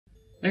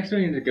Next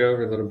we need to go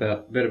over a little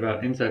bit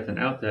about insets and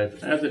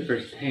outsets as it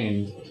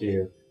pertains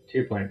to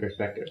two-point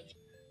perspective.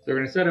 So we're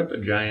going to set up a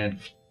giant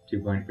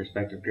two-point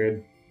perspective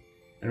grid,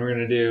 and we're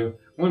going to do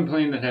one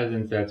plane that has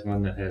insets,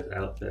 one that has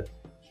outsets.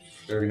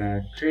 So we're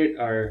going to create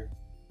our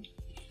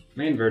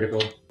main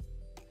vertical.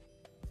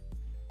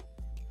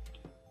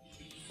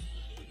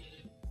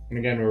 And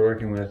again, we're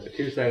working with a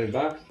two-sided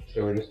box,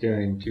 so we're just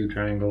doing two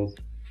triangles.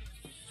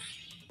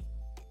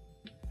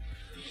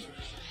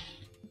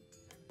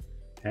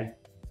 Okay.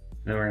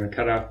 Then we're going to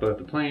cut off both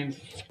the planes.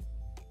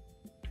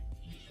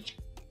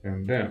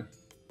 Boom, boom.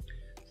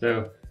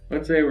 So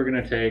let's say we're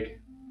going to take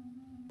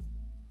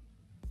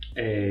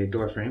a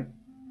door frame.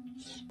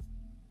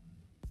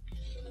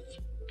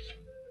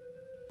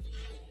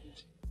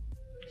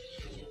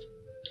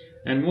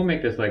 And we'll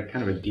make this like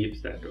kind of a deep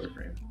set door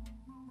frame.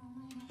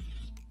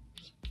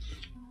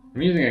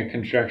 I'm using a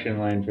construction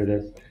line for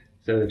this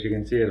so that you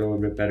can see it a little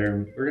bit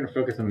better. We're going to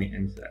focus on the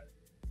inset,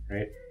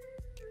 right?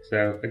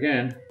 So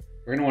again,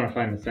 we're going to want to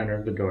find the center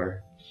of the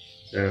door.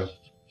 So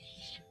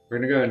we're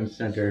going to go ahead and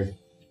center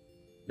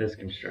this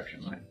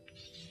construction line.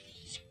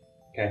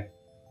 Okay.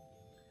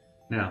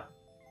 Now,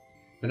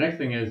 the next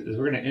thing is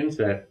we're going to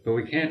inset, but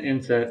we can't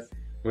inset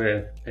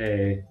with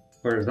a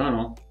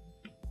horizontal,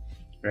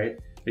 right?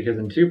 Because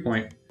in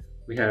 2-point,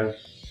 we have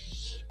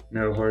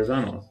no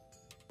horizontals,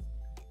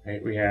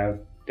 right? We have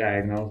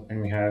diagonals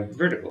and we have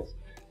verticals.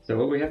 So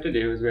what we have to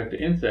do is we have to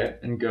inset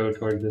and go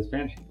towards this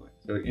vanishing point.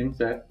 So we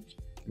inset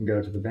and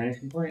go to the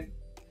vanishing point,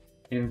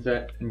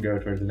 inset and go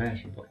towards the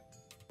vanishing point,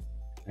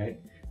 right?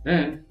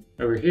 Then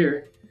over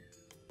here,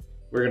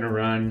 we're going to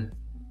run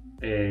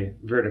a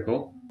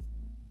vertical,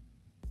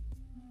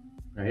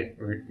 right?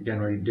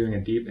 We're doing a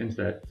deep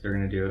inset, so we're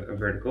going to do a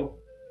vertical.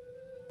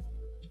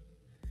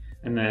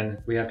 And then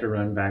we have to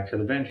run back to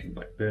the vanishing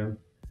point. Boom,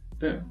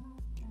 boom.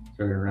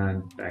 So we're going to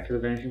run back to the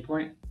vanishing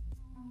point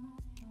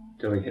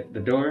until we hit the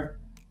door,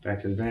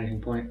 back to the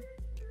vanishing point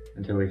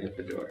until we hit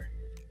the door,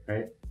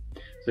 right?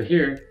 So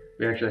here,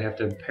 we actually have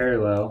to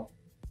parallel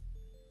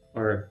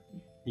or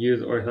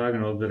use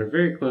orthogonals that are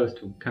very close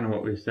to kind of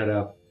what we've set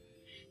up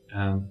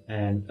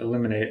and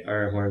eliminate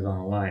our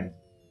horizontal lines.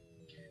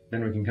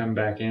 Then we can come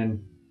back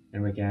in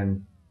and we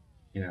can,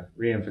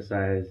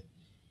 re-emphasize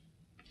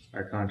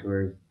our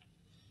contours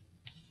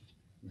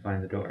and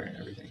find the door and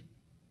everything.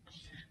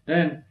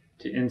 Then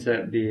to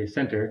inset the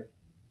center,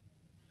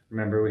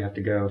 remember we have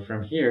to go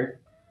from here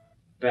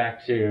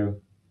back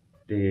to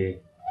the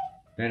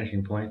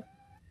vanishing point,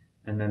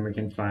 and then we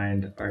can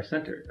find our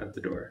center of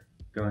the door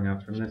going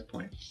up from this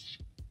point.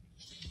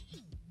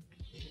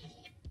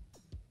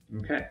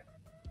 Okay,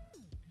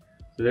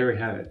 so there we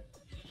have it.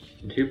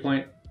 In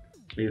 2-point,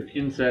 we've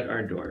inset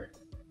our door.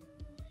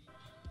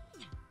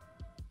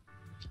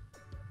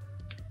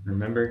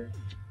 Remember,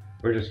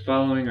 we're just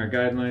following our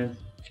guidelines,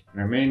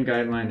 and our main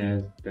guideline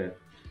is that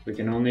we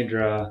can only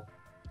draw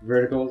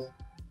verticals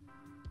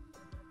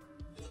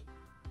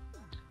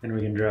and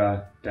we can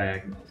draw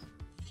diagonals.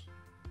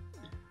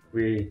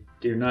 We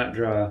do not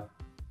draw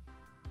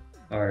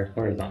our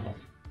horizontals.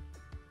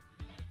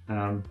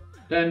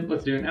 Then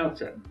let's do an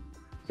outset.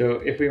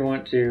 So if we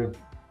want to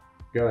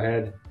go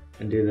ahead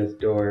and do this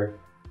door,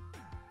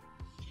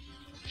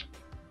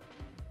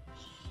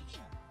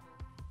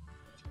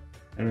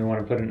 and we want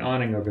to put an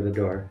awning over the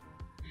door,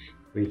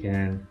 we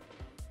can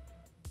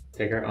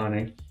take our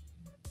awning,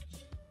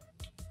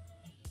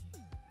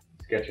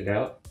 sketch it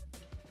out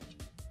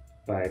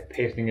by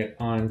pasting it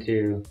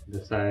onto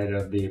the side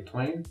of the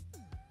plane.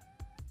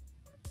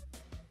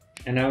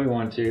 And now we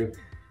want to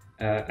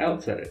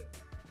outset it.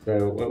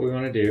 So what we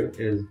want to do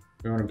is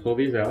we want to pull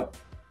these out.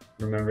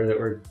 Remember that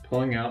we're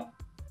pulling out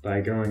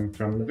by going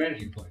from the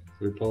vanishing point.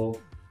 So we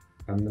pull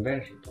from the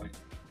vanishing point.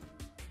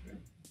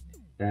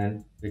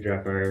 Then we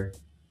drop our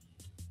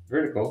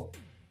vertical.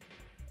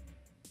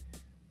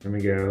 Then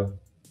we go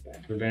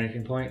back to the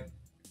vanishing point,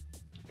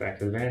 back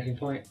to the vanishing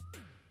point.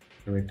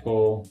 Then we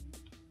pull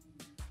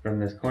from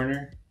this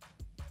corner,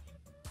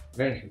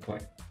 vanishing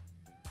point,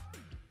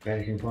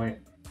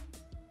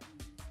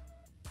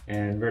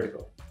 and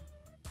vertical.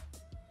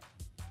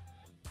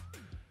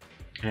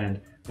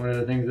 And one of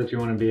the things that you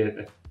want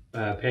to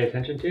pay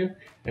attention to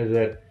is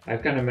that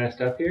I've kind of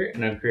messed up here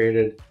and I've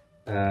created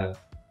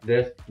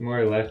this more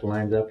or less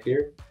lines up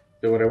here.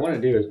 So what I want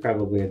to do is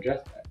probably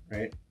adjust that,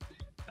 right?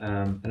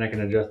 And I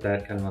can adjust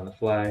that kind of on the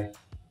fly.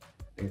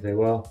 I can say,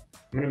 well,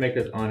 I'm going to make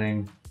this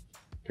awning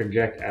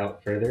project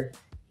out further.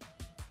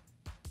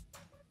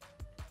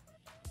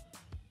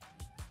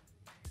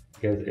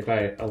 Because if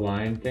I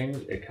align things,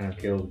 it kind of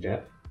kills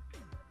depth.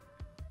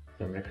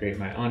 So I'm going to create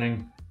my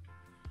awning.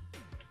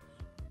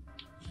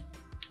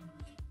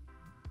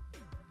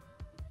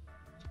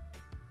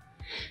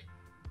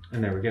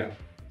 And there we go.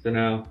 So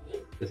now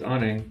this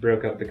awning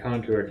broke up the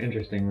contour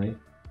interestingly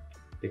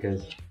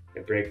because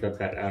it breaks up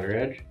that outer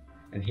edge.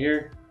 And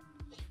here,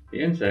 the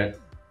inset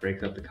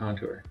breaks up the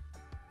contour.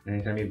 And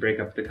anytime you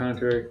break up the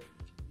contour,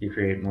 you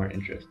create more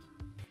interest.